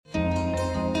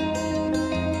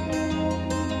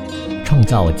创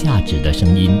造价值的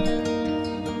声音。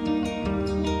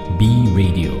B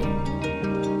Radio。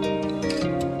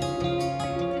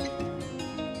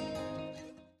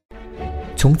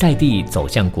从在地走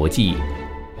向国际，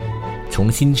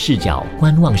从新视角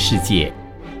观望世界，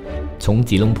从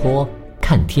吉隆坡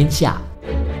看天下。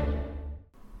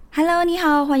Hello， 你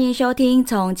好，欢迎收听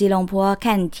从吉隆坡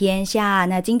看天下。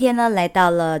那今天呢，来到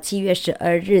了7月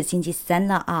12日星期三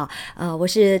了啊。我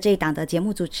是这一档的节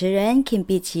目主持人 Kim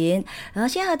碧琴。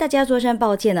先和大家说声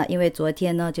抱歉了，因为昨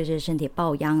天呢就是身体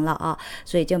抱恙了啊，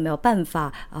所以就没有办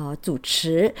法主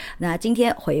持。那今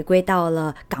天回归到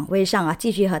了岗位上啊，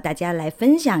继续和大家来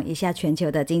分享一下全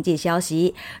球的经济消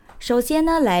息。首先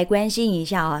呢，来关心一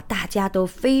下大家都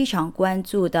非常关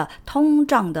注的通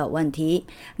胀的问题。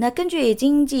那根据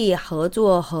经济合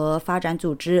作和发展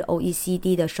组织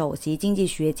OECD 的首席经济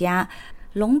学家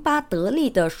隆巴德利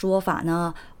的说法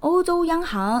呢，欧洲央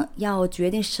行要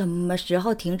决定什么时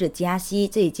候停止加息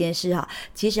这一件事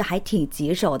其实还挺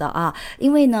棘手的啊，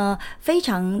因为呢非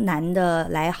常难的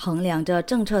来衡量着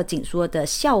政策紧缩的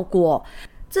效果。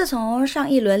自从上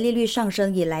一轮利率上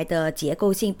升以来的结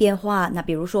构性变化，那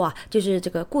比如说就是这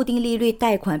个固定利率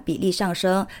贷款比例上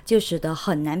升，就使得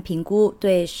很难评估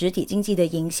对实体经济的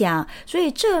影响，所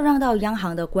以这让到央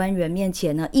行的官员面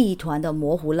前呢一团的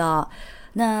模糊了。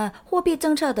那货币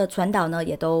政策的传导呢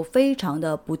也都非常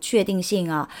的不确定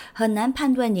性啊，很难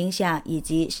判断影响以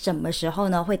及什么时候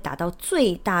呢会达到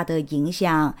最大的影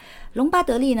响。隆巴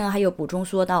德利呢还有补充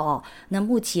说到那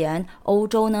目前欧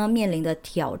洲呢面临的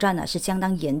挑战呢是相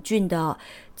当严峻的，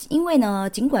因为呢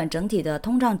尽管整体的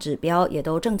通胀指标也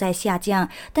都正在下降，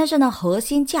但是呢核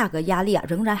心价格压力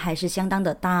仍然还是相当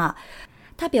的大。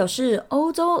他表示，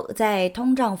欧洲在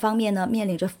通胀方面呢面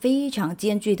临着非常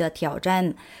艰巨的挑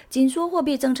战，紧缩货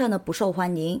币政策呢不受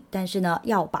欢迎，但是呢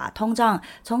要把通胀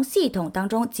从系统当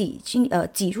中挤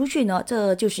出去呢，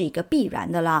这就是一个必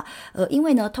然的啦。因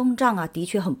为呢通胀的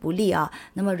确很不利啊，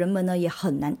那么人们呢也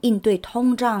很难应对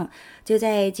通胀。就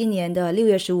在今年的6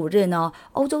月15日呢，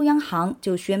欧洲央行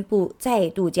就宣布再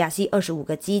度加息25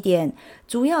个基点，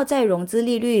主要在融资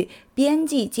利率、边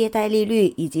际借贷利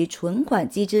率以及存款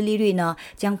机制利率呢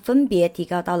将分别提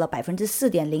高到了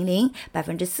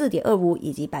 4.00%、4.25%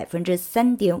 以及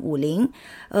 3.50%。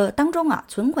当中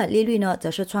存款利率呢则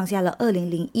是创下了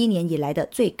2001年以来的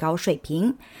最高水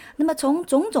平。那么从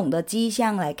种种的迹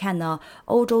象来看呢，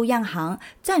欧洲央行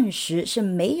暂时是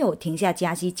没有停下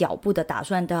加息脚步的打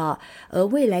算的，而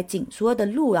未来紧缩的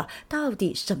路到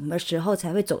底什么时候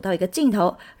才会走到一个尽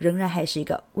头，仍然还是一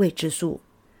个未知数。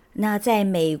那在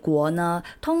美国呢，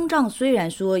通胀虽然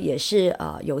说也是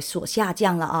有所下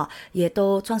降了也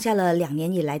都创下了2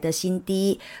年以来的新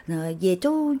低，也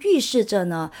都预示着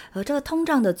呢这个通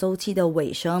胀的周期的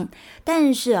尾声。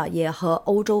但是也和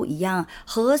欧洲一样，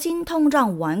核心通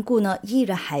胀顽固呢依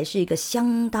然还是一个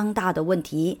相当大的问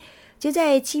题。就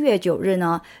在7月9日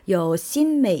呢，有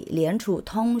新美联储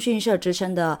通讯社之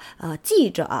称的记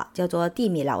者叫做蒂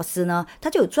米劳斯呢，他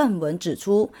就有撰文指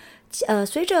出，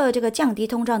随着这个降低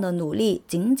通胀的努力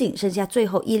仅剩下最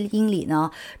后1英里呢，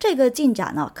这个进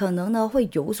展呢可能呢会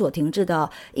有所停滞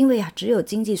的，因为只有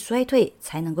经济衰退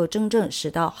才能够真正使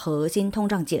到核心通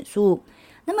胀减速。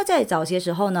那么在早些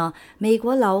时候呢，美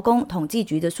国劳工统计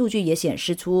局的数据也显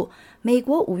示出，美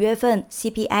国5月份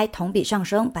CPI 同比上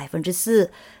升 4%，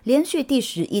 连续第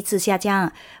11次下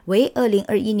降，为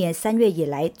2021年3月以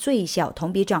来最小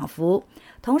同比涨幅。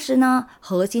同时呢，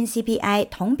核心 CPI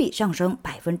同比上升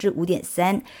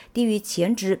 5.3%， 低于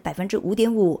前值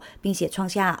 5.5%， 并且创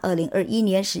下2021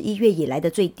年11月以来的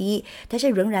最低，但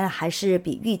是仍然还是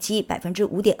比预期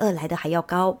 5.2% 来的还要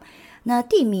高。那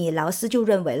蒂米劳斯就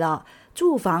认为了，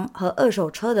住房和二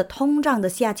手车的通胀的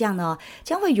下降呢，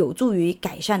将会有助于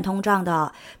改善通胀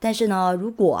的。但是呢，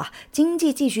如果经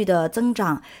济继续的增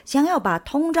长，想要把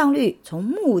通胀率从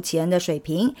目前的水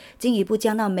平进一步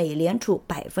降到美联储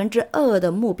 2%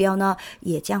 的目标呢，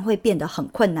也将会变得很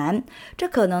困难。这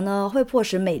可能呢，会迫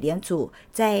使美联储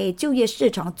在就业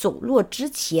市场走弱之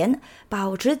前，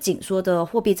保持紧缩的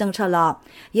货币政策了。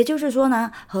也就是说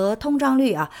呢，和通胀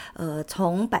率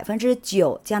从 9%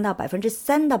 降到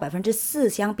 3% 到 4%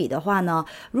 相比的话呢，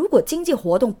如果经济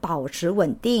活动保持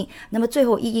稳定，那么最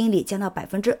后1英里降到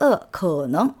 2% 可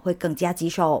能会更加棘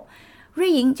手。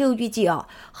瑞银就预计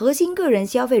核心个人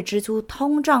消费支出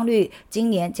通胀率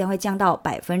今年将会降到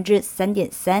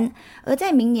 3.3%， 而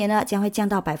在明年呢将会降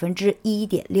到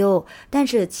 1.6%， 但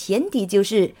是前提就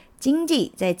是经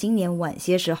济在今年晚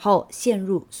些时候陷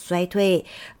入衰退。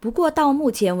不过到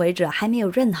目前为止还没有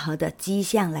任何的迹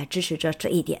象来支持着这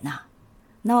一点呢。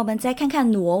那我们再看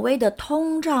看挪威的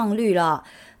通胀率了。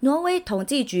挪威统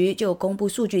计局就公布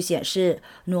数据显示，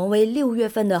挪威6月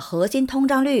份的核心通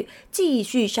胀率继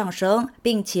续上升，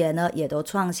并且呢也都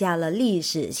创下了历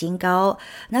史新高。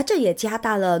那这也加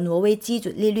大了挪威基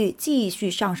准利率继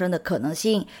续上升的可能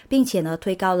性，并且呢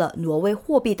推高了挪威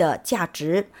货币的价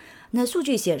值。那数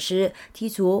据显示，剔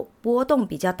除波动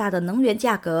比较大的能源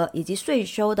价格以及税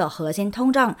收的核心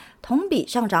通胀同比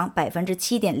上涨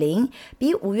 7.0%，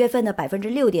 比5月份的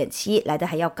 6.7% 来的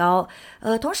还要高。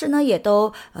同时呢也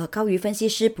都高于分析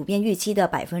师普遍预期的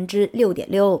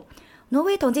 6.6%。挪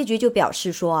威统计局就表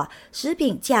示说食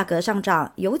品价格上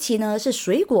涨，尤其呢是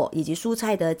水果以及蔬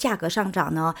菜的价格上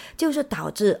涨呢，就是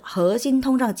导致核心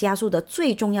通胀加速的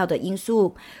最重要的因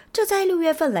素。这在6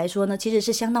月份来说呢，其实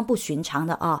是相当不寻常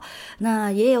的啊。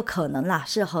那也有可能啦，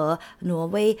是和挪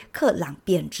威克朗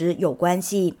贬值有关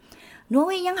系。挪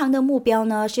威央行的目标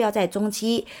呢，是要在中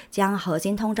期将核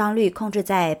心通胀率控制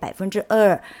在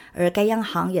 2%， 而该央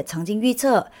行也曾经预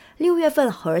测6月份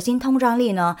核心通胀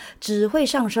率呢只会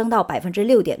上升到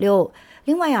 6.6%。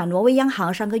 另外挪威央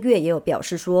行上个月也有表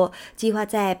示说，计划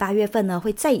在8月份呢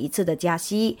会再一次的加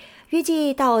息，预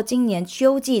计到今年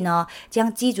秋季呢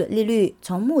将基准利率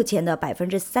从目前的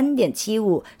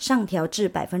 3.75% 上调至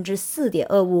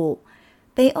 4.25%。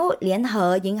北欧联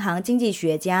合银行经济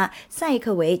学家塞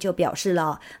克维就表示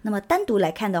了，那么单独来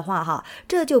看的话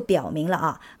这就表明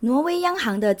了挪威央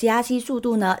行的加息速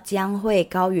度呢将会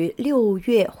高于6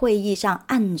月会议上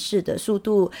暗示的速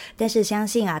度，但是相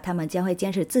信他们将会坚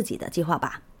持自己的计划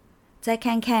吧。再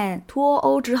看看脱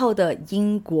欧之后的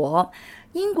英国，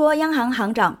英国央行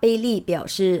行长贝利表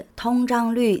示，通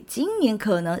胀率今年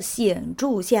可能显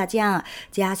著下降，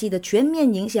加息的全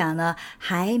面影响呢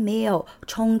还没有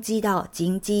冲击到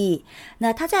经济。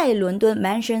那他在伦敦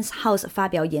Mansion House 发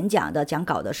表演讲的讲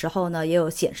稿的时候呢，也有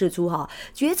显示出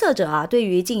决策者对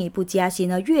于进一步加息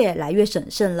呢越来越审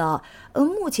慎了，而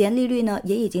目前利率呢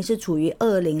也已经是处于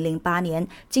2008年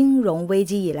金融危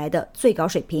机以来的最高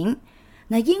水平。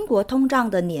那英国通胀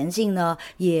的粘性呢，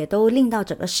也都令到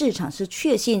整个市场是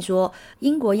确信说，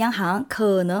英国央行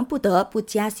可能不得不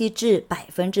加息至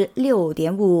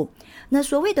 6.5%。 那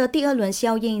所谓的第二轮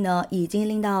效应呢，已经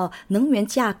令到能源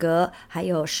价格还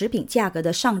有食品价格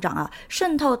的上涨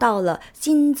渗透到了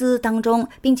薪资当中，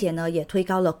并且呢也推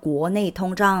高了国内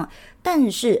通胀。但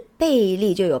是贝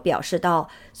利就有表示到，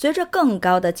随着更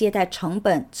高的借贷成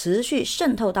本持续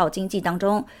渗透到经济当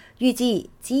中，预计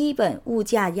基本物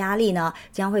价压力呢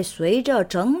将会随着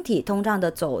整体通胀的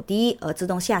走低而自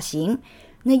动下行。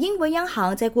那英国央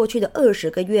行在过去的20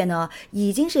个月呢，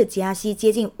已经是加息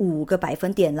接近5个百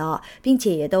分点了，并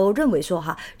且也都认为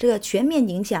说这个全面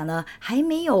影响呢还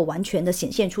没有完全的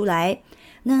显现出来。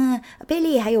那贝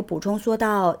利还有补充说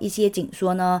到，一些紧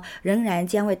缩呢仍然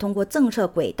将会通过政策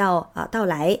轨道到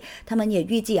来，他们也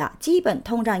预计基本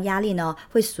通胀压力呢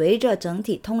会随着整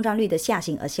体通胀率的下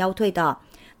行而消退的。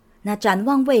那展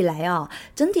望未来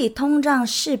整体通胀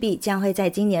势必将会在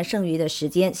今年剩余的时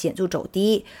间显著走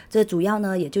低，这主要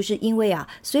呢也就是因为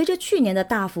随着去年的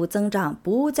大幅增长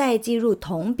不再计入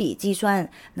同比计算，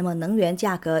那么能源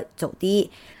价格走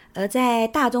低，而在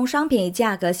大宗商品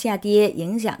价格下跌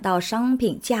影响到商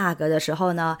品价格的时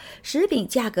候呢，食品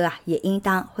价格也应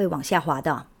当会往下滑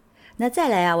的。那再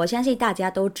来我相信大家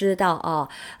都知道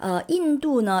印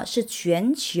度呢是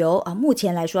全球目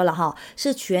前来说了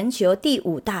是全球第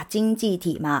5大经济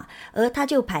体嘛，而它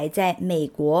就排在美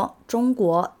国、中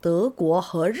国、德国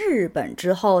和日本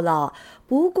之后了。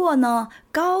不过呢，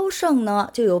高盛呢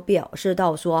就有表示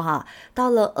到说到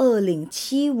了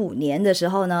2075年的时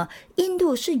候呢，印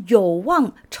度是有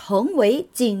望成为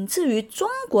仅次于中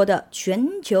国的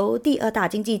全球第2大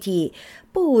经济体，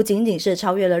不仅仅是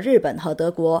超越了日本和德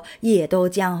国，也都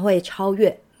将会超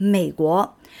越美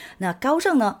国。那高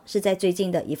盛呢是在最近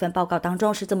的一份报告当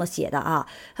中是这么写的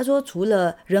他说，除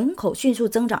了人口迅速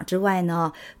增长之外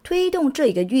呢，推动这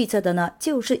一个预测的呢，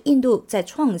就是印度在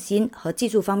创新和技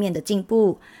术方面的进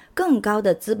步，更高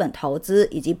的资本投资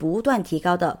以及不断提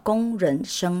高的工人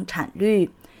生产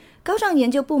率。高盛研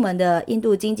究部门的印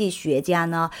度经济学家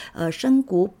呢，深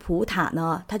谷普塔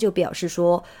呢，他就表示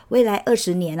说，未来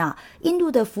20年印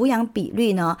度的抚养比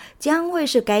率呢，将会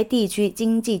是该地区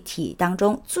经济体当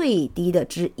中最低的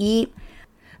之一。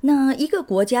那一个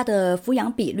国家的抚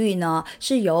养比率呢，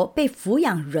是由被抚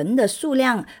养人的数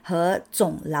量和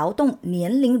总劳动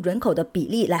年龄人口的比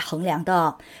例来衡量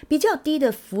的。比较低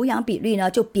的抚养比率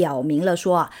呢，就表明了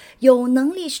说有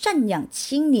能力赡养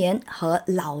青年和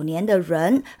老年的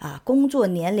人工作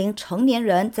年龄成年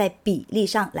人在比例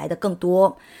上来得更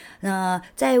多。那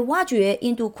在挖掘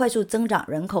印度快速增长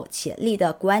人口潜力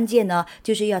的关键呢，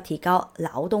就是要提高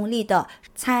劳动力的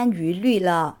参与率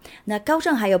了。那高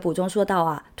盛还有补充说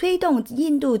到推动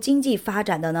印度经济发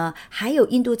展的呢，还有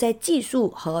印度在技术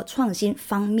和创新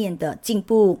方面的进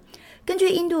步。根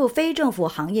据印度非政府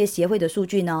行业协会的数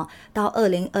据呢，到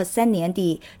2023年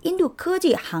底，印度科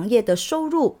技行业的收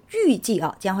入预计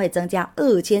将会增加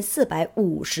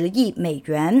2450亿美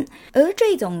元，而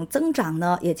这种增长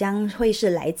呢，也将会是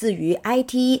来自于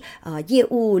IT 业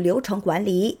务流程管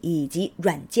理以及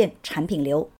软件产品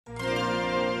流。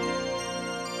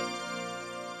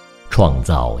创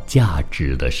造价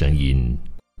值的声音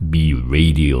 ，Be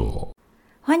Radio。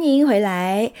欢迎回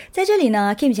来，在这里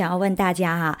呢 Kim 想要问大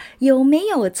家有没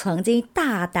有曾经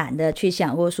大胆的去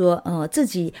想过说自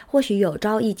己或许有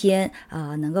朝一天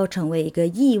能够成为一个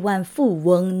亿万富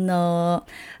翁呢？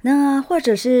那或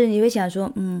者是你会想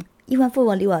说亿万富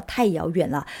翁离我太遥远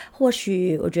了，或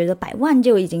许我觉得100万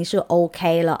就已经是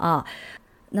OK 了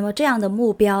那么这样的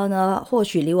目标呢，或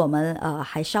许离我们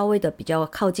还稍微的比较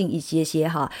靠近一些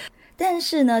些但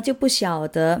是呢，就不晓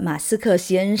得马斯克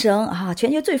先生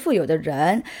全球最富有的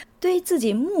人，对自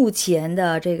己目前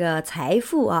的这个财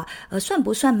富算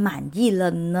不算满意了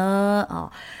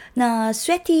呢？那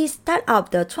Sweaty Startup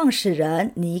的创始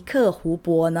人尼克胡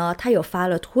伯呢，他有发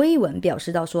了推文表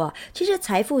示到说其实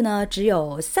财富呢只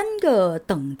有3个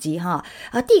等级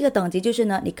第一个等级就是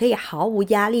呢，你可以毫无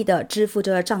压力的支付这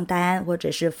个账单或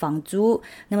者是房租。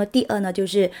那么第二呢，就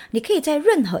是你可以在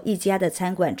任何一家的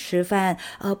餐馆吃饭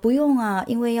不用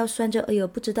因为要算着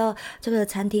不知道这个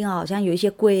餐厅好像有一些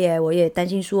贵耶，我也担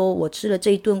心说我吃了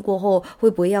这一顿过后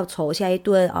会不会要愁下一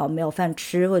顿没有饭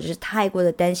吃，或者是太过的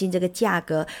担心这个价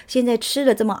格，现在吃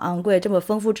了这么昂贵这么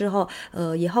丰富之后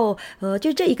以后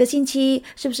就这一个星期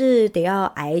是不是得要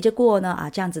挨着过呢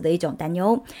这样子的一种担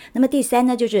忧。那么第三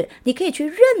呢，就是你可以去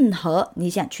任何你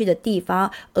想去的地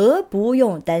方而不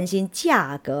用担心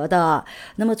价格的。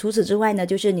那么除此之外呢，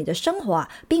就是你的生活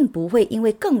并不会因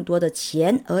为更多的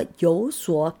钱而有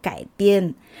所改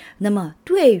变。那么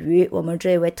对于我们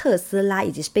这位特斯拉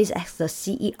以及 SpaceX 的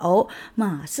CEO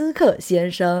马斯克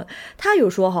先生，他有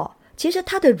说其实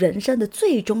他的人生的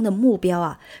最终的目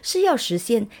标是要实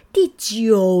现第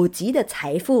9级的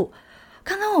财富。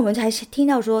刚刚我们才听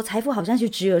到说财富好像就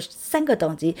只有3个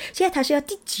等级，现在他是要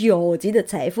第9级的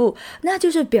财富，那就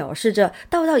是表示着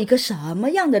到一个什么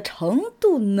样的程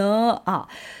度呢？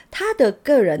他的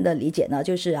个人的理解呢，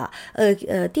就是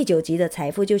第9级的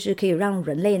财富就是可以让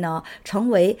人类呢成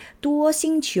为多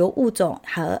星球物种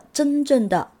和真正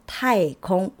的太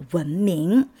空文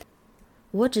明。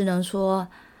我只能说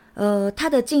他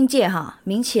的境界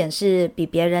明显是比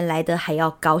别人来的还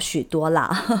要高许多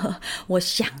啦我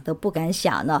想都不敢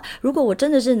想呢，如果我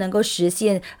真的是能够实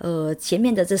现前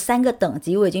面的这3个等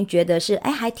级，我已经觉得是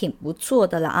还挺不错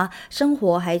的了生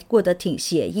活还过得挺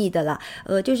写意的啦。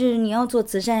就是你要做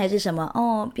慈善还是什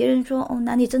么别人说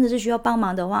哪里真的是需要帮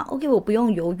忙的话 OK 我不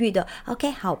用犹豫的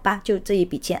OK 好吧，就这一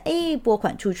笔钱拨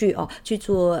款出去去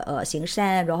做行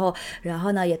善，然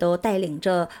后呢也都带领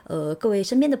着各位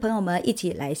身边的朋友们一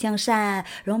起来向善。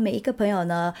然后每一个朋友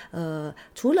呢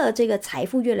除了这个财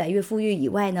富越来越富裕以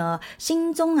外呢，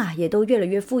心中也都越来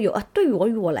越富有对于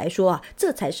我来说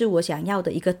这才是我想要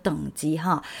的一个等级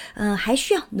还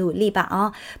需要努力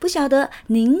吧不晓得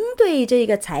您对这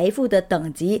个财富的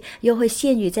等级又会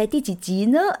限于在第几级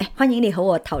呢？欢迎你和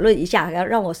我讨论一下，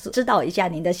让我知道一下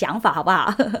您的想法好不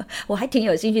好我还挺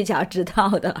有兴趣想要知道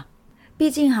的。毕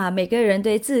竟每个人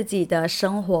对自己的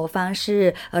生活方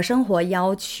式生活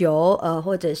要求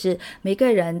或者是每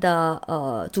个人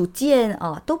的主见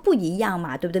都不一样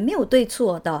嘛，对不对？没有对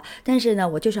错的，但是呢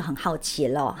我就是很好奇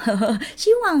了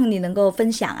希望你能够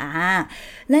分享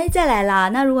来再来啦。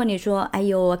那如果你说哎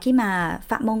呦 Kima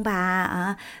发梦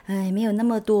吧没有那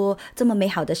么多这么美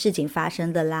好的事情发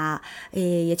生的啦，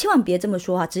也千万别这么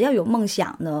说只要有梦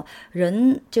想呢，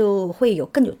人就会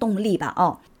更有动力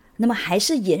吧那么还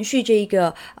是延续这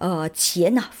个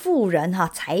钱富人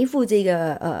财富这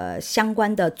个相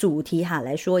关的主题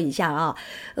来说一下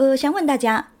想问大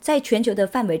家，在全球的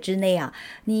范围之内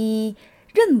你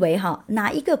认为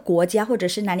哪一个国家或者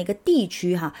是哪一个地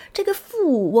区这个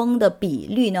富翁的比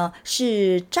率呢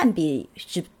是占比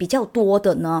是比较多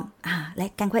的呢？来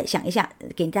赶快想一下，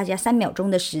给大家3秒钟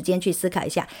的时间去思考一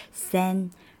下。3、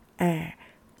2、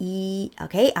1一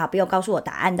OK 啊，不用告诉我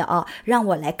答案的哦，让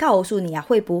我来告诉你啊，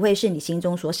会不会是你心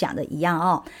中所想的一样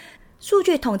哦。数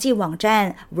据统计网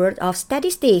站 World of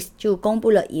Statistics 就公布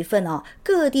了一份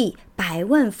各地百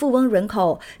万富翁人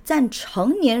口占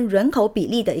成年人口比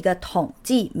例的一个统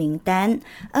计名单，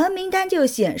而名单就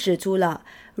显示出了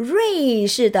瑞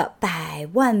士的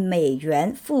100万美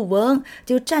元富翁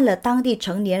就占了当地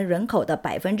成年人口的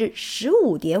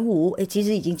 15.5%， 其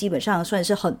实已经基本上算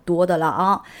是很多的了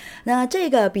啊。那这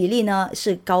个比例呢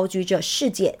是高居着世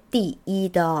界第一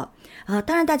的。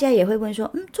当然大家也会问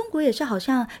说，中国也是好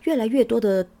像越来越多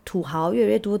的土豪，越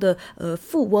来越多的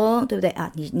富翁，对不对啊？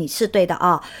你是对的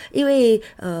啊，因为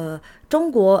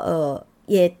中国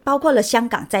也包括了香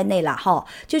港在内啦，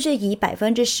就是以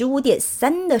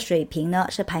 15.3% 的水平呢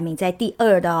是排名在第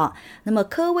2的。那么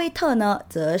科威特呢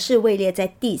则是位列在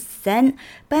第3，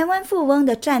百万富翁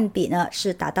的占比呢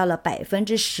是达到了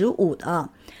 15% 的。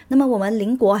那么我们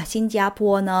邻国新加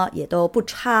坡呢也都不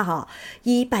差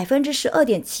以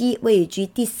 12.7% 位居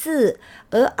第4，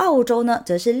而澳洲呢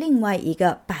则是另外一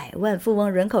个百万富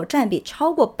翁人口占比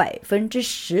超过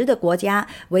 10% 的国家，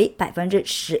为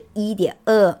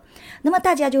 11.2%。那么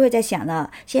大家就会在想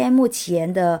了，现在目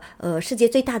前的世界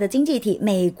最大的经济体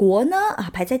美国呢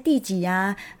排在第几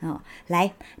啊？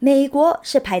来，美国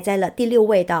是排在了第6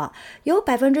位的，有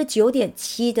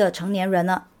 9.7% 的成年人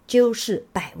呢就是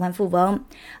百万富翁。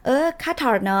而卡塔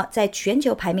尔呢在全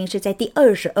球排名是在第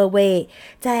22位，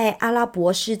在阿拉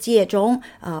伯世界中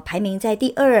排名在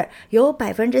第2，有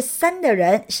 3% 的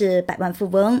人是百万富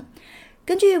翁。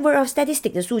根据 World of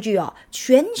Statistics 的数据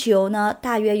全球呢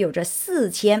大约有着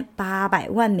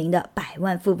4800万名的百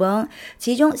万富翁，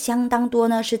其中相当多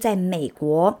呢是在美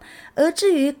国。而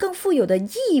至于更富有的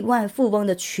亿万富翁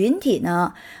的群体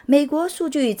呢，美国数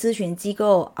据咨询机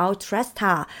构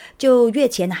Altrasta 就月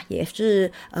前也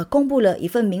是公布了一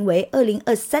份名为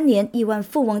2023年亿万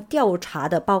富翁调查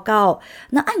的报告。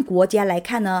那按国家来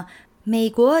看呢，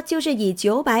美国就是以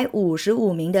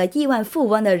955名的亿万富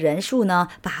翁的人数呢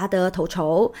拔得头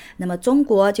筹，那么中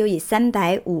国就以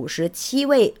357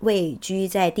位位居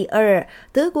在第2，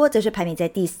德国则是排名在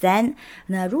第3。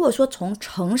那如果说从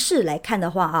城市来看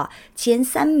的话前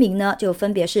3名呢就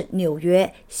分别是纽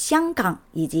约、香港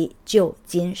以及旧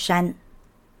金山。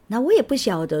那我也不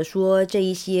晓得说这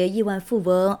一些亿万富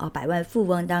翁百万富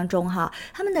翁当中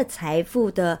他们的财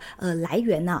富的来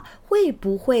源会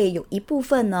不会有一部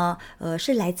分呢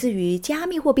是来自于加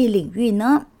密货币领域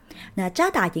呢？那渣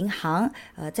打银行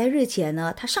在日前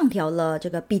呢，它上调了这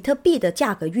个比特币的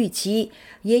价格预期，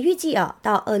也预计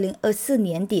到2024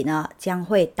年底呢，将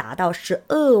会达到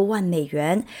12万美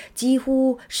元，几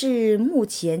乎是目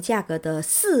前价格的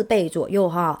4倍左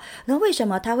右那为什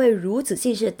么它会如此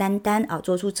信誓旦旦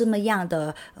做出这么样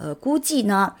的估计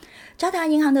呢？渣打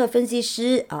银行的分析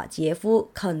师杰夫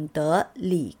肯德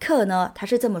里克呢，他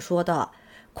是这么说的：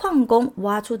矿工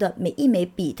挖出的每一枚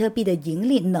比特币的盈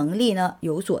利能力呢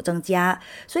有所增加，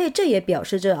所以这也表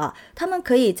示着他们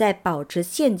可以在保持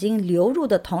现金流入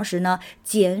的同时呢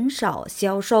减少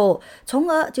销售，从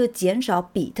而就减少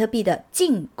比特币的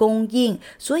净供应，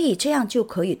所以这样就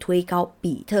可以推高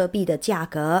比特币的价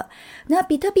格。那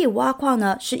比特币挖矿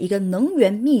呢是一个能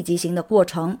源密集型的过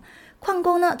程，矿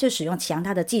工呢就使用强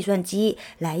大的计算机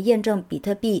来验证比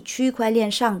特币区块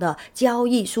链上的交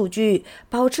易数据，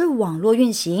保持网络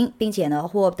运行，并且呢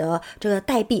获得这个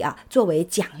代币作为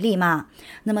奖励嘛。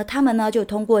那么他们呢就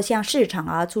通过向市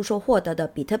场出售获得的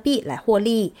比特币来获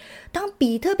利。当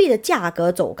比特币的价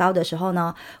格走高的时候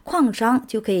呢，矿商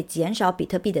就可以减少比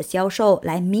特币的销售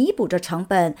来弥补这成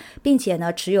本，并且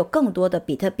呢持有更多的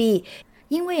比特币。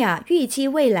因为预期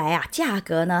未来价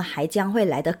格呢还将会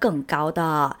来得更高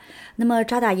的。那么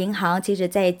渣打银行其实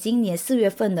在今年4月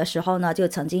份的时候呢，就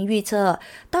曾经预测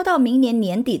到明年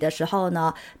年底的时候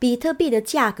呢，比特币的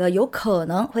价格有可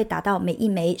能会达到每一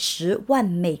枚10万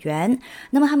美元。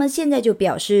那么他们现在就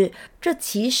表示，这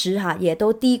其实也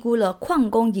都低估了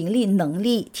矿工盈利能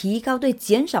力提高对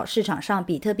减少市场上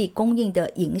比特币供应的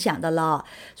影响的了。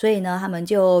所以呢，他们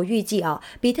就预计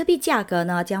比特币价格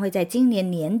呢将会在今年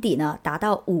年底呢达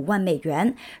到5万美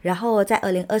元，然后在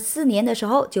2024年的时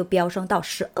候就飙升到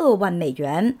12万美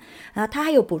元。他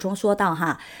还有补充说到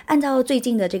按照最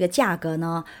近的这个价格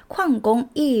呢，矿工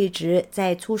一直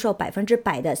在出售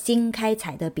100%的新开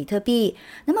采的比特币。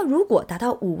那么如果达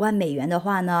到5万美元的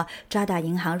话呢，渣打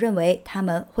银行认为他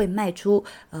们会卖出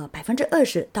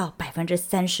20%到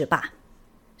30%吧。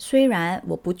虽然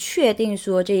我不确定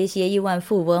说这一些亿万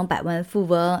富翁、百万富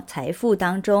翁财富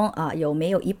当中有没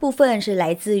有一部分是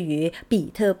来自于比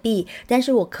特币，但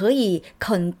是我可以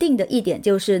肯定的一点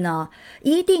就是呢，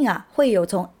一定会有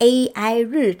从 AI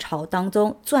热潮当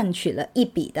中赚取了一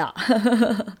笔的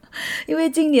因为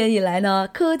今年以来呢，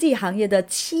科技行业的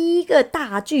7个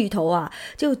大巨头啊，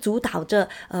就主导着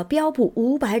标普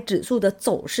500指数的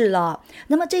走势了。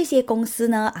那么这些公司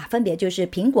呢分别就是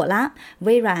苹果啦、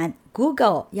微软、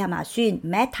Google、亚马逊、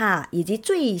Meta 以及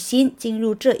最新进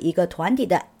入这一个团体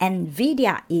的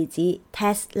NVIDIA 以及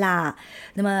Tesla。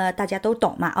 那么大家都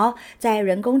懂嘛在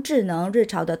人工智能热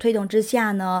潮的推动之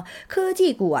下呢，科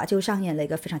技股就上演了一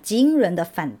个非常惊人的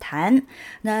反弹。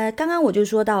那刚刚我就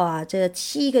说到这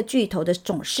7个巨头的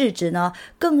总市值呢，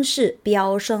更是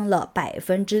飙升了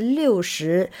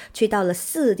 60%， 去到了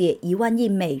 4.1 万亿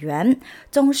美元，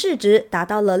总市值达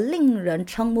到了令人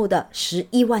瞠目的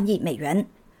11万亿美元。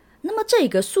那么这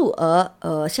个数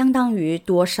额相当于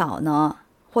多少呢？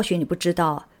或许你不知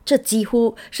道，这几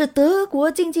乎是德国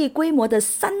经济规模的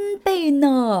3倍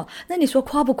呢。那你说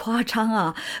夸不夸张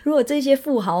啊？如果这些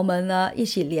富豪们呢一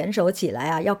起联手起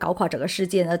来要搞垮整个世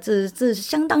界呢，这是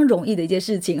相当容易的一件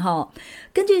事情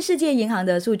根据世界银行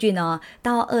的数据呢，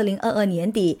到2022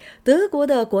年底，德国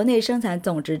的国内生产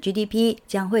总值 GDP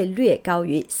将会略高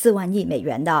于4万亿美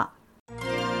元的。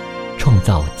创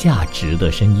造价值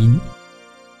的声音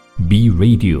，B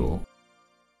Radio。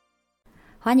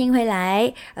欢迎回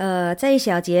来。这一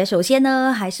小节首先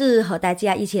呢，还是和大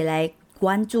家一起来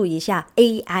关注一下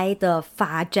AI 的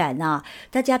发展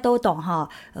大家都懂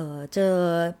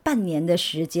这半年的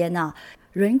时间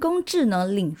人工智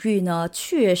能领域呢，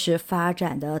确实发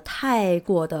展的太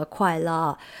过的快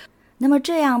了。那么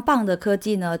这样棒的科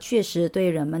技呢，确实对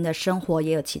人们的生活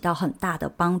也有起到很大的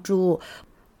帮助。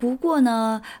不过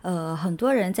呢，很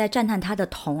多人在赞叹他的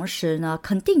同时呢，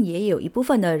肯定也有一部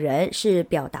分的人是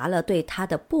表达了对他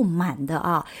的不满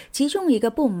的其中一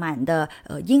个不满的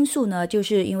因素呢，就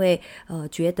是因为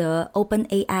觉得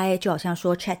OpenAI 就好像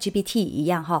说 ChatGPT 一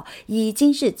样已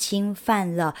经是侵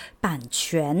犯了版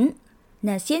权。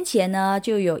那先前呢，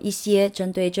就有一些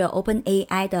针对这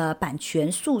OpenAI 的版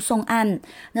权诉讼案，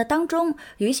那当中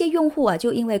有一些用户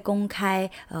就因为公开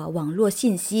网络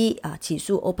信息起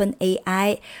诉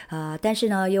OpenAI，但是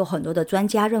呢，有很多的专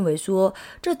家认为说，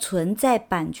这存在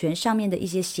版权上面的一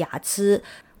些瑕疵，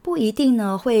不一定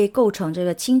呢会构成这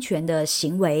个侵权的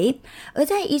行为。而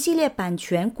在一系列版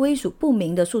权归属不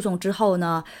明的诉讼之后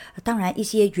呢，当然一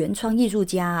些原创艺术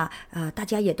家大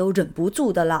家也都忍不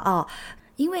住的了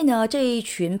因为呢，这一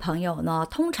群朋友呢，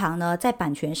通常呢，在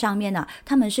版权上面呢，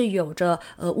他们是有着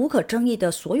无可争议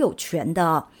的所有权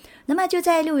的。那么就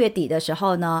在6月底的时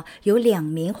候呢，有2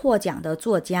名获奖的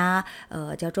作家，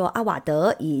叫做阿瓦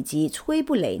德以及崔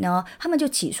布雷呢，他们就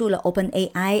起诉了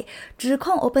OpenAI， 指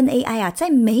控 OpenAI 在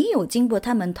没有经过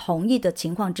他们同意的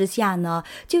情况之下呢，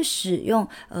就使用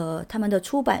他们的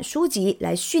出版书籍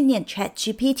来训练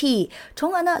ChatGPT，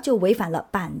 从而呢就违反了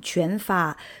版权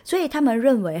法。所以他们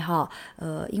认为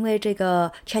因为这个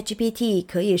ChatGPT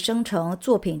可以生成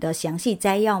作品的详细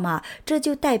摘要嘛，这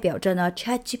就代表着呢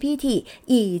ChatGPT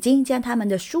已经将他们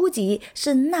的书籍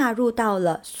是纳入到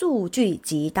了数据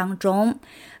集当中。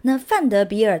那范德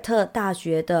比尔特大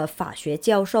学的法学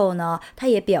教授呢，他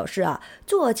也表示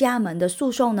作家们的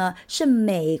诉讼呢，是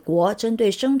美国针对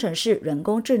生成式人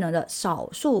工智能的少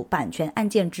数版权案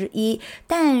件之一，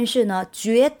但是呢，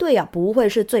绝对不会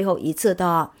是最后一次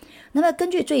的。那么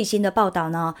根据最新的报道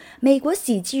呢，美国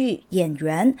喜剧演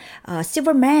员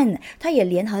Silverman 他也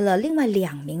联合了另外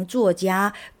2名作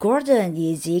家 Gordon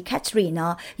以及 Catherine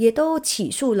呢，也都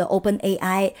起诉了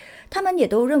OpenAI。他们也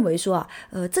都认为说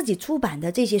自己出版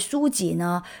的这些书籍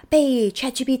呢，被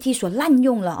ChatGPT 所滥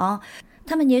用了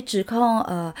他们也指控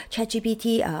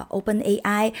ChatGPT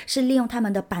OpenAI 是利用他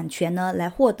们的版权呢，来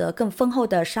获得更丰厚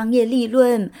的商业利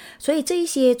润。所以这一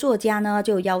些作家呢，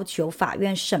就要求法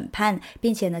院审判，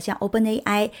并且呢向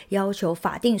OpenAI 要求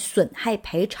法定损害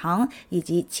赔偿以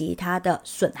及其他的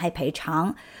损害赔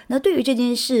偿。那对于这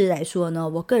件事来说呢，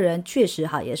我个人确实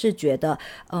也是觉得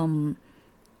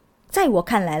在我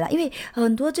看来因为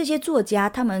很多这些作家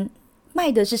他们卖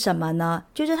的是什么呢？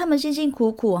就是他们辛辛苦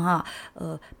苦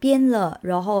编了，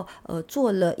然后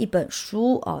做了一本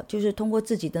书就是通过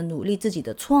自己的努力、自己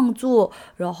的创作，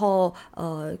然后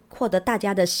获得大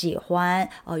家的喜欢，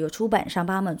有出版商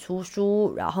帮他们出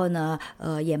书，然后呢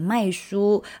也卖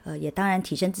书，也当然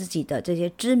提升自己的这些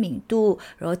知名度，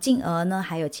然后进而呢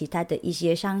还有其他的一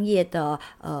些商业的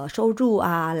收入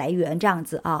来源这样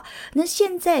子那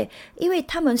现在因为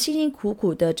他们辛辛苦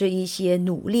苦的这一些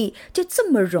努力，就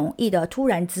这么容易的突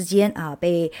然之间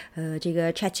被这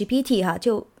个 ChatGPT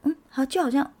就好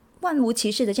像万无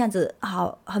其事的这样子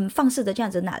很放肆的这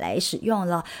样子拿来使用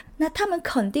了。那他们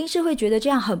肯定是会觉得这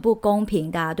样很不公平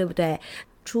的对不对？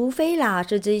除非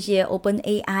是这些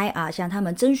OpenAI 向他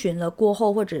们征询了过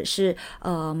后，或者是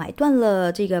买断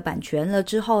了这个版权了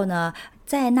之后呢，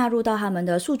再纳入到他们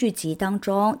的数据集当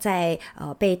中，再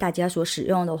被大家所使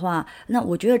用的话，那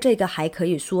我觉得这个还可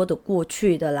以说得过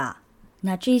去的啦。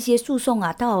那这些诉讼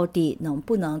啊，到底能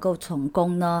不能够成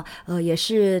功呢？也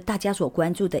是大家所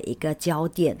关注的一个焦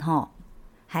点哈。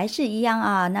还是一样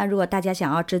啊，那如果大家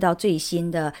想要知道最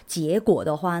新的结果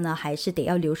的话呢，还是得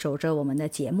要留守着我们的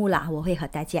节目啦，我会和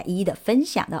大家一一的分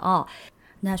享的哦。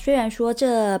那虽然说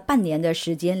这半年的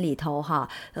时间里头哈，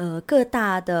各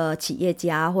大的企业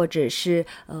家或者是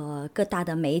各大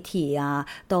的媒体啊，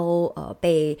都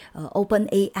被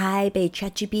OpenAI 被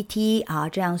ChatGPT 啊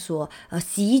这样所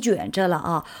席卷着了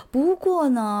啊。不过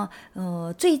呢，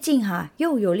最近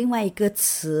又有另外一个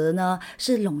词呢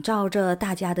是笼罩着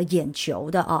大家的眼球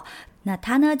的啊。那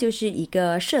它呢就是一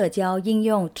个社交应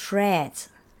用 Threads。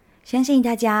相信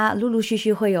大家陆陆续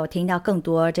续会有听到更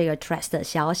多这个 Threads 的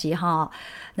消息哈。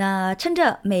那趁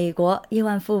着美国亿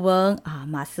万富翁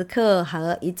马斯克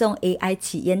和一众 AI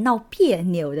企业闹别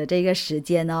扭的这个时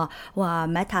间呢，哇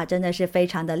Meta 真的是非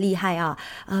常的厉害啊！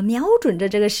瞄准着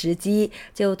这个时机，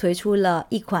就推出了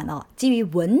一款基于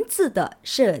文字的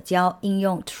社交应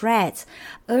用 Threads，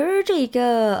 而这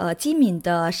个机敏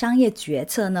的商业决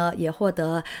策呢，也获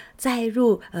得载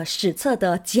入史册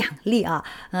的奖励啊。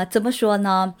怎么说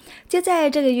呢？就在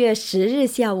这个月10日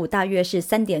下午，大约是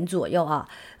3点左右啊。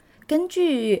根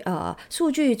据数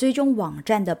据追踪网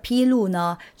站的披露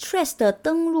呢 Threads 的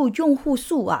登录用户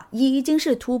数已经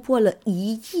是突破了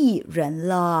1亿人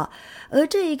了。而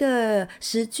这个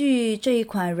实据这一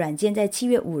款软件在7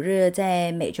月5日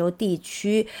在美洲地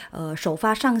区首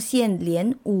发上线，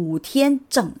连5天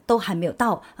整都还没有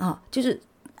到就是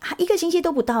1个星期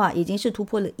都不到已经是突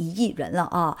破了1亿人了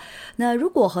啊。那如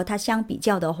果和它相比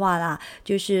较的话啦，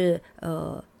就是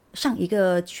上一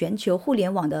个全球互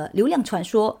联网的流量传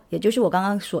说，也就是我刚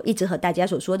刚所一直和大家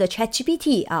所说的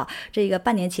ChatGPT 这个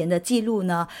半年前的记录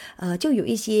呢，就有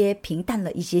一些平淡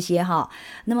了一些哈。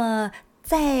那么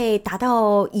在达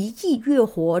到1亿月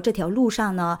活这条路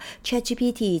上呢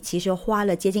ChatGPT 其实花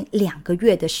了接近2个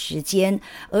月的时间，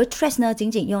而 Threads 呢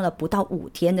仅仅用了不到5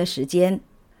天的时间。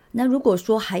那如果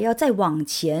说还要再往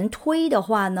前推的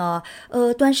话呢，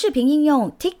短视频应用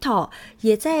TikTok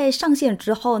也在上线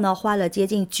之后呢，花了接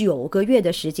近9个月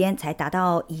的时间才达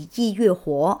到1亿月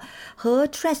活。和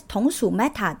Threads 同属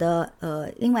Meta 的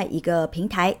另外一个平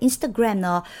台 Instagram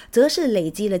呢，则是累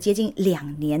积了接近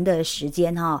2年的时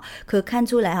间哈。可看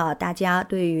出来大家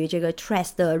对于这个 Threads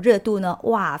的热度呢，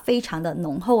哇，非常的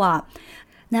浓厚啊。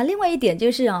那另外一点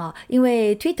就是因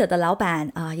为 Twitter 的老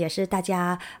板也是大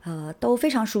家都非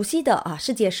常熟悉的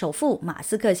世界首富马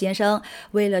斯克先生，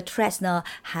为了 Threads 呢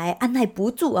还按耐不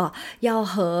住要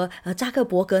和扎克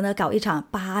伯格呢搞一场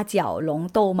8角龙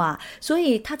斗嘛，所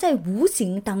以他在无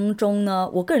形当中呢，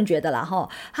我个人觉得啦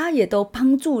他也都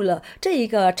帮助了这一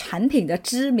个产品的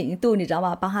知名度，你知道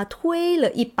吗？帮他推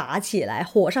了一把起来，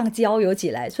火上浇油起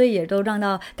来，所以也都让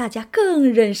到大家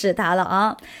更认识他了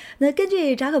啊。那根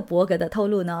据扎克伯格的透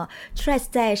露呢 Threads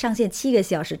在上线7个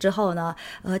小时之后呢，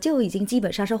就已经基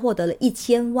本上是获得了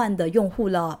1000万的用户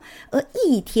了，而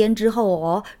1天之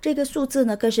后这个数字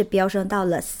呢更是飙升到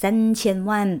了3000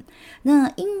万。那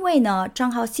因为呢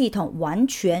账号系统完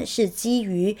全是基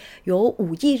于有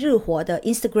5亿日活的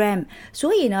Instagram，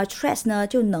 所以呢 Threads 呢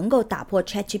就能够打破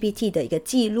ChatGPT 的一个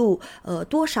记录，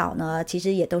多少呢其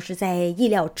实也都是在意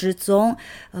料之中。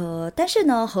但是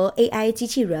呢和 AI 机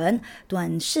器人、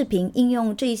短视频应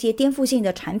用这一些颠覆性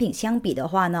的产品相比的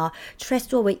话呢 Threads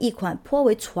作为一款颇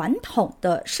为传统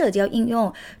的社交应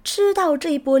用，吃到这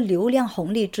一波流量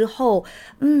红利之后，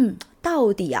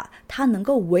到底它能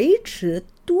够维持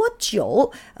多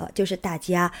久，就是大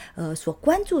家所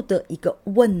关注的一个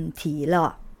问题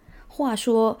了。话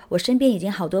说我身边已经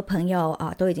好多朋友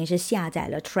都已经是下载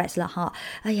了 Threads 了哈。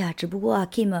哎呀，只不过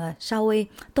Kim 稍微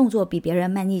动作比别人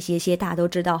慢一些，大家都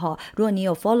知道哈。如果你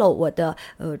有 follow 我的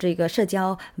这个社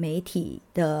交媒体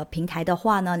的平台的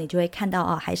话呢，你就会看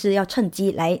到还是要趁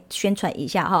机来宣传一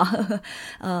下哈。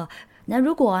那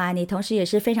如果你同时也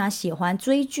是非常喜欢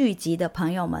追剧集的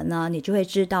朋友们呢，你就会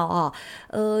知道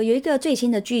有一个最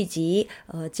新的剧集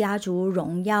家族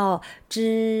荣耀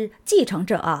之继承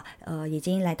者已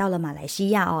经来到了马来西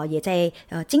亚也在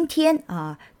今天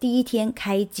第一天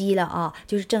开机了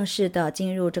就是正式的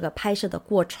进入这个拍摄的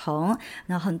过程。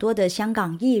那很多的香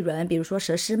港艺人，比如说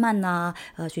佘诗曼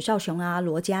许绍雄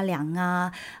罗嘉良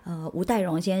吴岱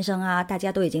融先生大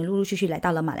家都已经陆陆续续来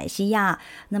到了马来西亚。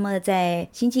那么在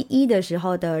星期一的的时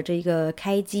候的这个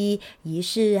开机仪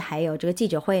式，还有这个记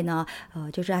者会呢，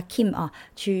就是Kim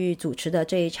去主持的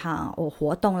这一场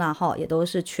活动啦也都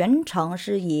是全程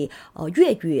是以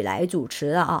粤语来主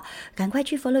持的赶快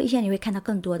去 follow 一下，你会看到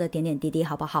更多的点点滴滴，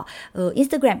好不好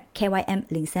？Instagram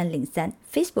KYM0303，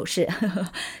 Facebook 是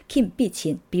Kim 碧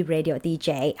琴 B Radio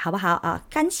DJ， 好不好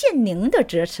感谢您的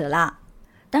支持啦。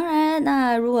当然，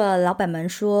那如果老板们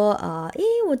说，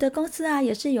我的公司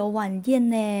也是有晚宴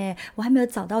呢，我还没有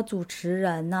找到主持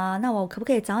人呢，那我可不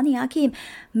可以找你Kim？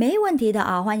 没问题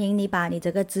的欢迎你把你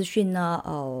这个资讯呢，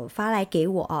发来给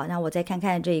我那我再看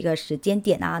看这个时间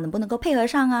点能不能够配合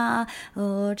上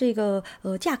这个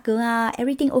价格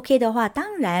everything OK 的话，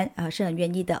当然是很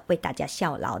愿意的为大家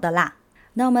效劳的啦。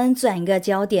那我们转一个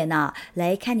焦点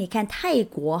来看一看泰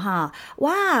国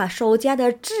哇，首家的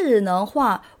智能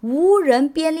化无人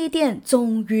便利店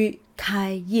终于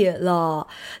开业了。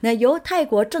那由泰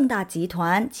国正大集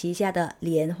团旗下的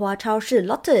莲花超市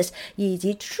Lotus 以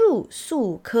及 True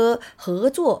素科合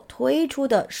作推出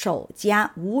的首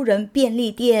家无人便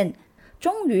利店，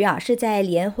终于是在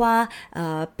莲花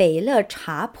北乐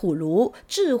茶普卢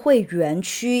智慧园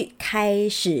区开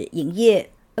始营业。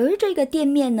而这个店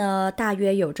面呢，大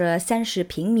约有着30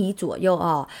平米左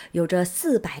右有着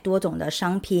400多种的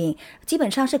商品，基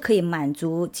本上是可以满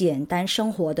足简单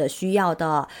生活的需要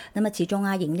的。那么其中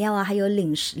饮料还有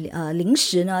零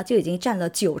食呢，就已经占了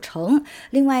90%。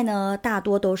另外呢，大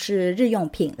多都是日用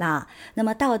品啦。那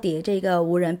么到底这个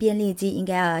无人便利机应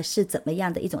该是怎么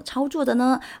样的一种操作的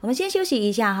呢？我们先休息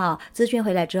一下资讯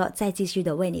回来之后再继续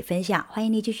的为你分享。欢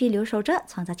迎你继续留守着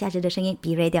创造价值的声音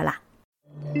Be Radio 啦。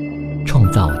创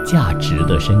造价值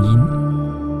的声音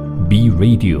Be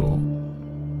Radio。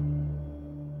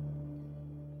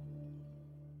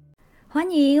 欢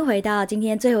迎回到今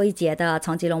天最后一节的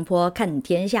从吉隆坡看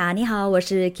天下。你好，我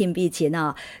是 Kim 碧琴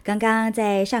刚刚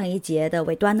在上一节的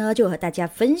尾端呢，就和大家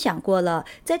分享过了，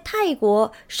在泰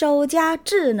国首家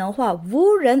智能化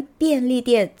无人便利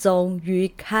店终于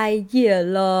开业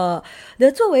了。那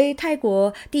作为泰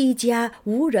国第一家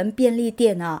无人便利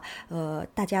店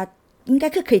大家应该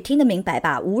可以听得明白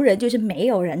吧？无人就是没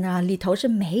有人里头是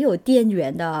没有店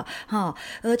员的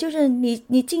就是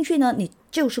你进去呢，你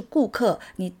就是顾客，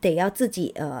你得要自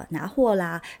己拿货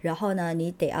啦，然后呢你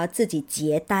得要自己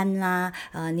结单啦，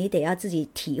你得要自己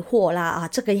提货啦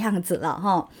这个样子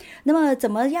了那么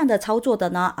怎么样的操作的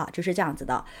呢就是这样子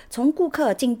的，从顾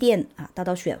客进店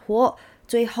到选货，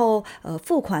最后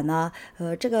付款呢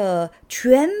这个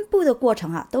全部的过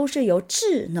程都是由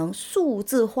智能数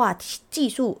字化技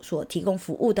术所提供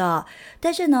服务的。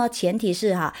但是呢前提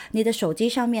是你的手机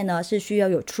上面呢是需要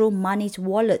有 True Money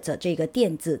Wallet 的这个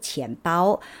电子钱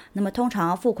包。那么通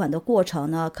常付款的过程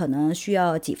呢可能需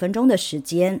要几分钟的时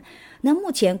间。那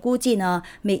目前估计呢，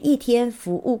每一天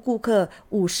服务顾客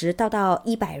50到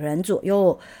100人左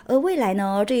右。而未来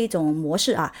呢，这一种模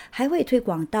式还会推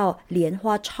广到莲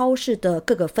花超市的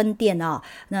各个分店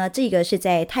那这个是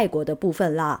在泰国的部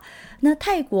分啦。那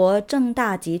泰国正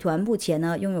大集团目前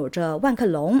呢，拥有着万客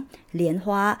隆、莲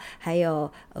花，还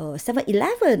有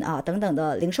7-Eleven等等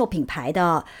的零售品牌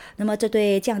的。那么这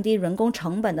对降低人工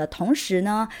成本的同时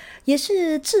呢，也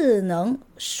是智能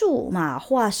数码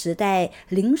化时代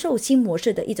零售新模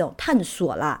式的一种探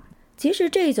索啦。其实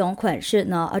这种款式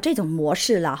呢，这种模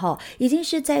式啦已经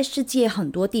是在世界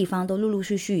很多地方都陆陆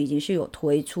续续已经是有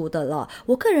推出的了。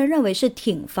我个人认为是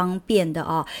挺方便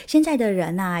的现在的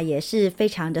人也是非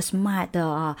常的 smart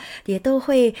的也都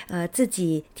会自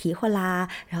己提货啦，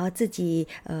然后自己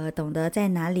懂得在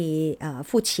哪里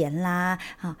付钱啦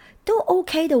都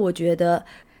OK 的，我觉得。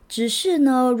只是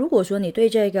呢，如果说你对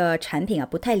这个产品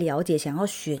不太了解，想要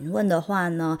询问的话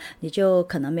呢，你就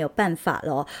可能没有办法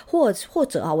了。或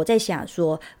者我在想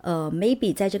说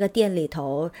maybe 在这个店里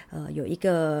头有一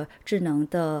个智能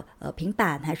的平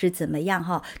板还是怎么样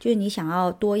就是你想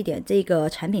要多一点这个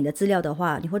产品的资料的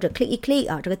话，你或者 click 一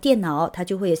click这个电脑它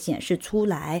就会显示出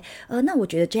来那我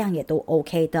觉得这样也都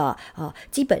OK 的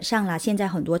基本上啦，现在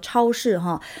很多超市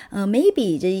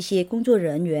maybe 这一些工作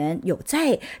人员有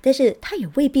在，但是他也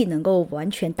未必能够完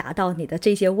全达到你的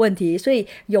这些问题，所以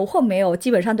有或没有基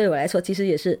本上对我来说其实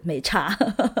也是没差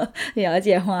了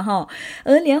解吗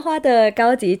而莲花的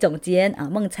高级总监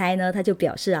孟猜呢，他就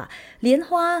表示莲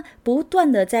花不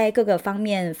断的在各个方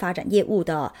面发展业务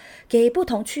的，给不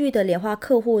同区域的莲花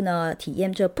客户呢体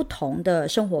验着不同的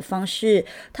生活方式。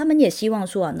他们也希望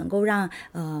说能够让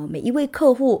每一位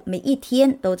客户每一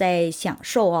天都在享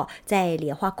受在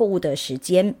莲花购物的时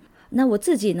间。那我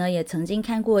自己呢也曾经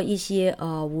看过一些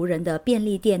无人的便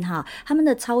利店哈，他们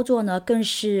的操作呢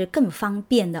更方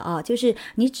便的啊，就是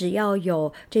你只要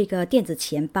有这个电子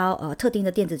钱包特定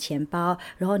的电子钱包，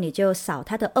然后你就扫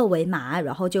它的二维码，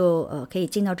然后就可以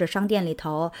进到这商店里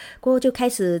头，过后就开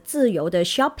始自由的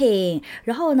shopping，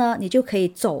 然后呢你就可以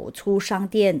走出商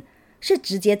店，是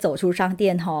直接走出商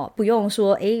店不用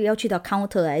说要去到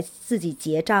counter 来自己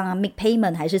结账啊 make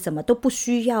payment 还是什么都不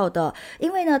需要的。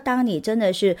因为呢当你真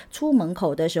的是出门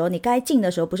口的时候，你该进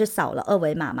的时候不是扫了二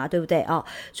维码嘛，对不对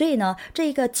所以呢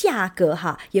这个价格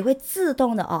也会自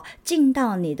动的进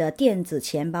到你的电子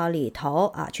钱包里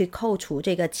头去扣除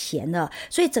这个钱的，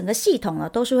所以整个系统呢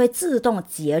都是会自动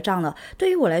结账的。对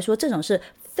于我来说这种是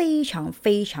非常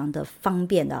非常的方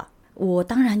便的。我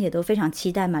当然也都非常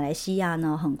期待马来西亚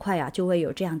呢很快就会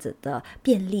有这样子的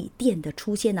便利店的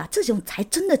出现这种才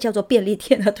真的叫做便利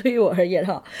店对于我而言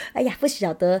哎呀，不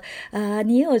晓得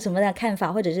你有什么样的看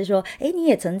法，或者是说你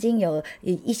也曾经有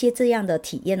一些这样的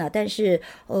体验但是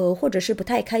或者是不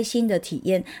太开心的体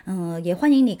验也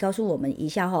欢迎你告诉我们一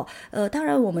下当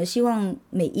然我们希望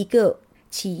每一个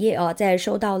企业在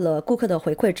收到了顾客的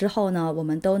回馈之后呢，我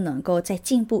们都能够再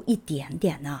进步一点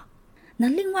点呢。那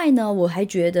另外呢，我还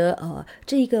觉得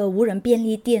这个无人便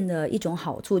利店的一种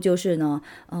好处就是呢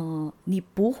你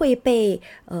不会被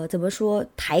怎么说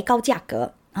抬高价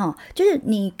格就是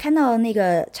你看到那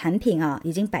个产品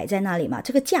已经摆在那里嘛，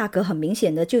这个价格很明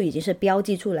显的就已经是标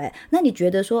记出来，那你觉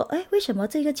得说为什么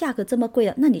这个价格这么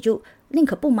贵那你就宁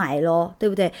可不买咯，对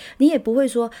不对？你也不会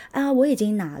说我已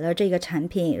经拿了这个产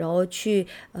品，然后去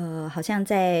好像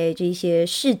在这些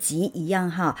市集一样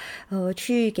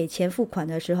去给钱付款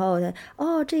的时候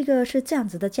这个是这样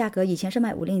子的价格，以前是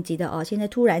卖5令吉的现在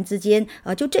突然之间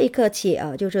就这一刻起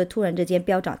就是突然之间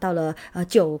飙涨到了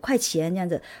9块钱这样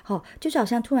子就是好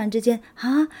像突然之间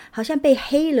好像被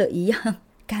黑了一样，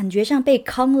感觉上被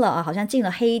坑了好像进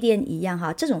了黑店一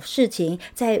样这种事情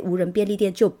在无人便利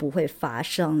店就不会发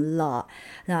生了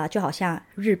就好像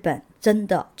日本真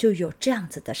的就有这样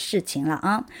子的事情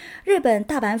了日本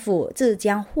大阪府自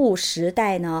江户时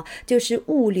代呢就是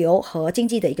物流和经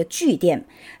济的一个据点，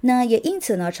那也因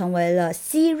此呢成为了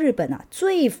西日本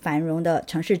最繁荣的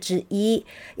城市之一，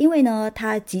因为呢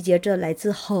它集结着来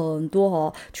自很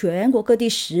多全国各地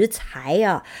食材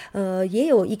也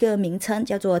有一个名称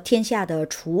叫做天下的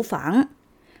厨房。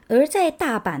而在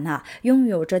大阪拥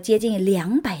有着接近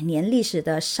200年历史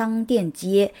的商店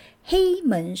街黑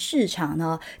门市场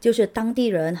呢，就是当地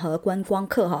人和观光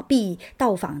客必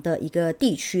到访的一个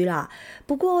地区啦。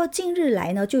不过近日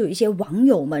来呢，就有一些网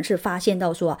友们是发现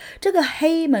到说这个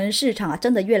黑门市场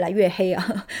真的越来越黑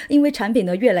因为产品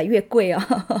呢越来越贵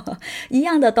一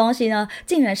样的东西呢，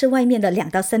竟然是外面的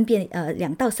2到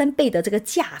3倍的这个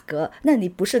价格，那你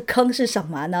不是坑是什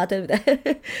么呢？对不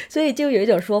对？所以就有一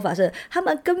种说法是，他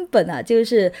们根本就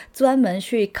是专门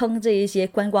去坑这一些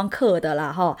观光客的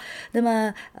啦那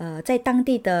么在当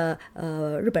地的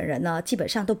日本人呢，基本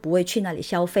上都不会去那里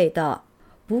消费的。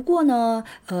不过呢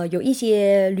有一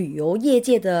些旅游业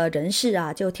界的人士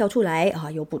就跳出来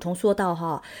有补充说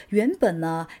到原本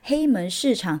呢黑门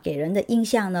市场给人的印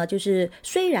象呢，就是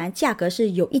虽然价格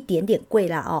是有一点点贵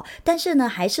啦但是呢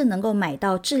还是能够买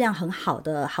到质量很好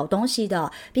的好东西的，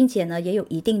并且呢也有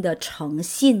一定的诚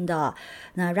信的。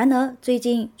那然而最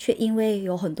近却因为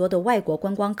有很多的外国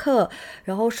观光客，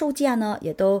然后售价呢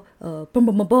也都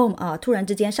boom 突然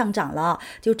之间上涨了，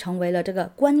就成为了这个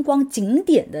观光景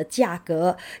点的价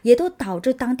格，也都导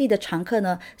致当地的常客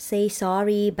呢 say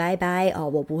sorry bye bye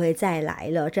我不会再来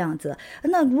了这样子。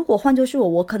那如果换作是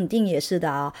我肯定也是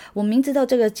的我明知道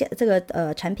这个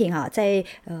产品在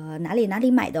哪里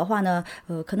买的话呢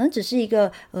可能只是一个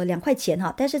2块钱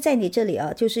但是在你这里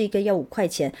就是一个要5块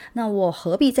钱，那我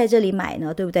何必在这里买呢？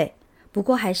对不对？不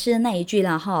过还是那一句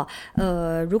啦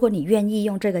如果你愿意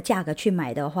用这个价格去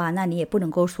买的话，那你也不能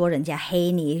够说人家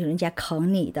黑你，人家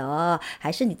坑你的，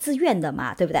还是你自愿的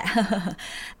嘛，对不对？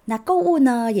那购物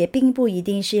呢也并不一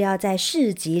定是要在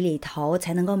市集里头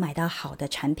才能够买到好的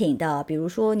产品的，比如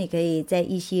说你可以在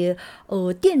一些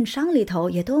电商里头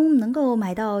也都能够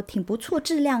买到挺不错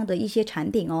质量的一些产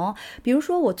品比如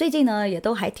说我最近呢也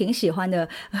都还挺喜欢的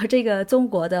这个中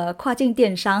国的跨境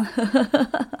电商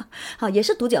好，也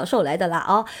是独角兽来的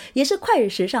啦也是快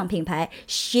时尚品牌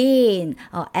Shein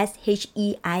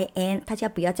SHEIN， 大家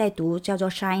不要再读叫做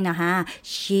Shine 了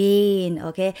Shein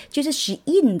OK 就是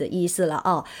Shein 的意思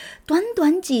了短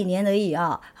短几年而已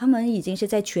他们已经是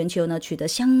在全球呢取得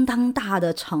相当大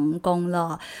的成功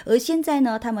了，而现在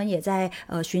呢他们也在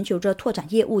寻求着拓展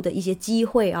业务的一些机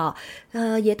会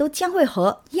也都将会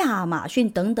和亚马逊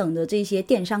等等的这些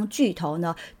电商巨头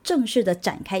呢正式的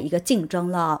展开一个竞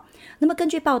争了。那么根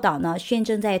据报道呢，Shein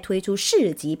正在推出出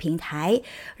市集平台，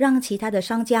让其他的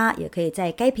商家也可以在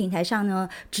该平台上呢，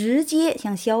直接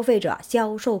向消费者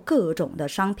销售各种的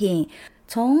商品。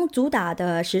从主打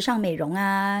的时尚美容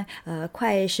啊，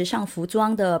快时尚服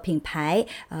装的品牌，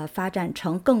发展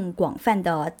成更广泛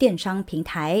的电商平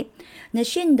台。那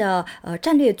Shein 的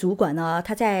战略主管呢，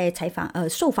他在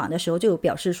受访的时候就有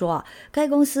表示说，该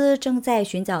公司正在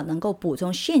寻找能够补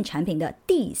充 Shein 产品的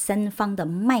第三方的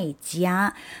卖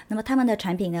家。那么他们的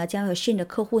产品呢，将和 Shein 的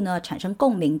客户呢产生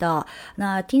共鸣的。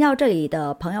那听到这里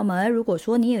的朋友们，如果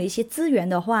说你有一些资源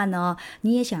的话呢，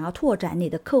你也想要拓展你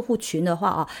的客户群的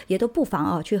话也都不妨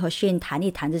去和 Shein 谈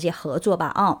一谈这些合作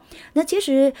吧那其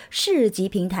实市集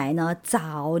平台呢，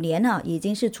早年已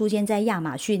经是出现在亚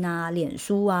马逊啊、脸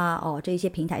书啊这些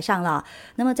平台上了。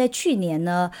那么在去年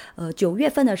呢9月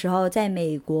份的时候，在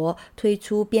美国推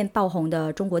出便爆红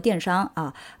的中国电商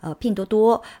拼多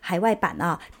多海外版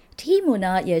Temu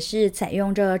呢也是采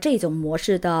用着这种模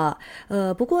式的，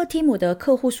不过 Temu 的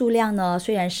客户数量呢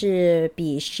虽然是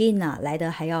比 Shein 来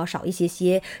的还要少一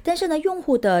些，但是呢用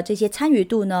户的这些参与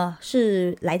度呢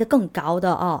是来得更高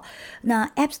的那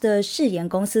Apps 的饰研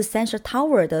公司 Sensor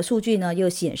Tower 的数据呢又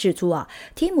显示出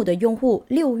Temu 的用户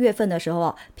6月份的时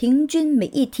候平均每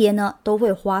一天呢都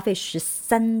会花费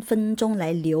13分钟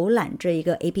来浏览这一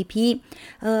个 APP，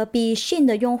比 Shein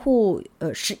的用户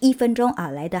11分钟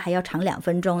来的还要长2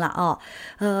分钟了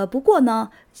不过呢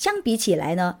相比起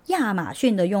来呢，亚马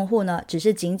逊的用户呢只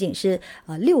是仅仅是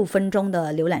6分钟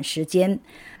的浏览时间。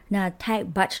那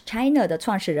But China 的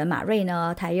创始人马瑞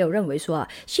呢，他也有认为说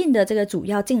Shein 的这个主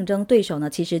要竞争对手呢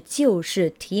其实就是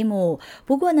Temu。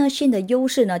不过呢 Shein 的优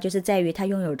势呢就是在于它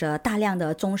拥有着大量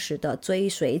的忠实的追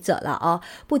随者了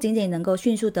不仅仅能够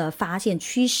迅速的发现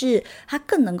趋势，它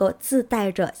更能够自带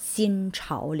着新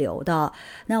潮流的。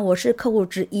那我是客户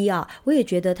之一我也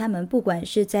觉得他们不管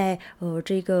是在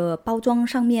这个包装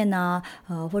上面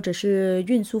或者是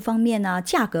运输方面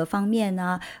价格方面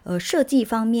设计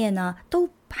方面都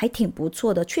还挺不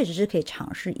错的，确实是可以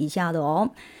尝试一下的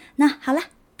那好了，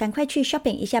赶快去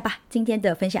shopping 一下吧。今天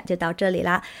的分享就到这里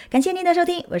啦，感谢您的收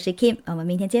听，我是 Kim， 我们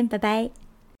明天见，拜拜。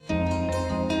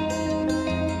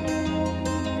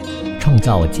创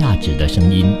造价值的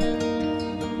声音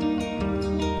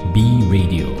B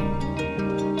Radio。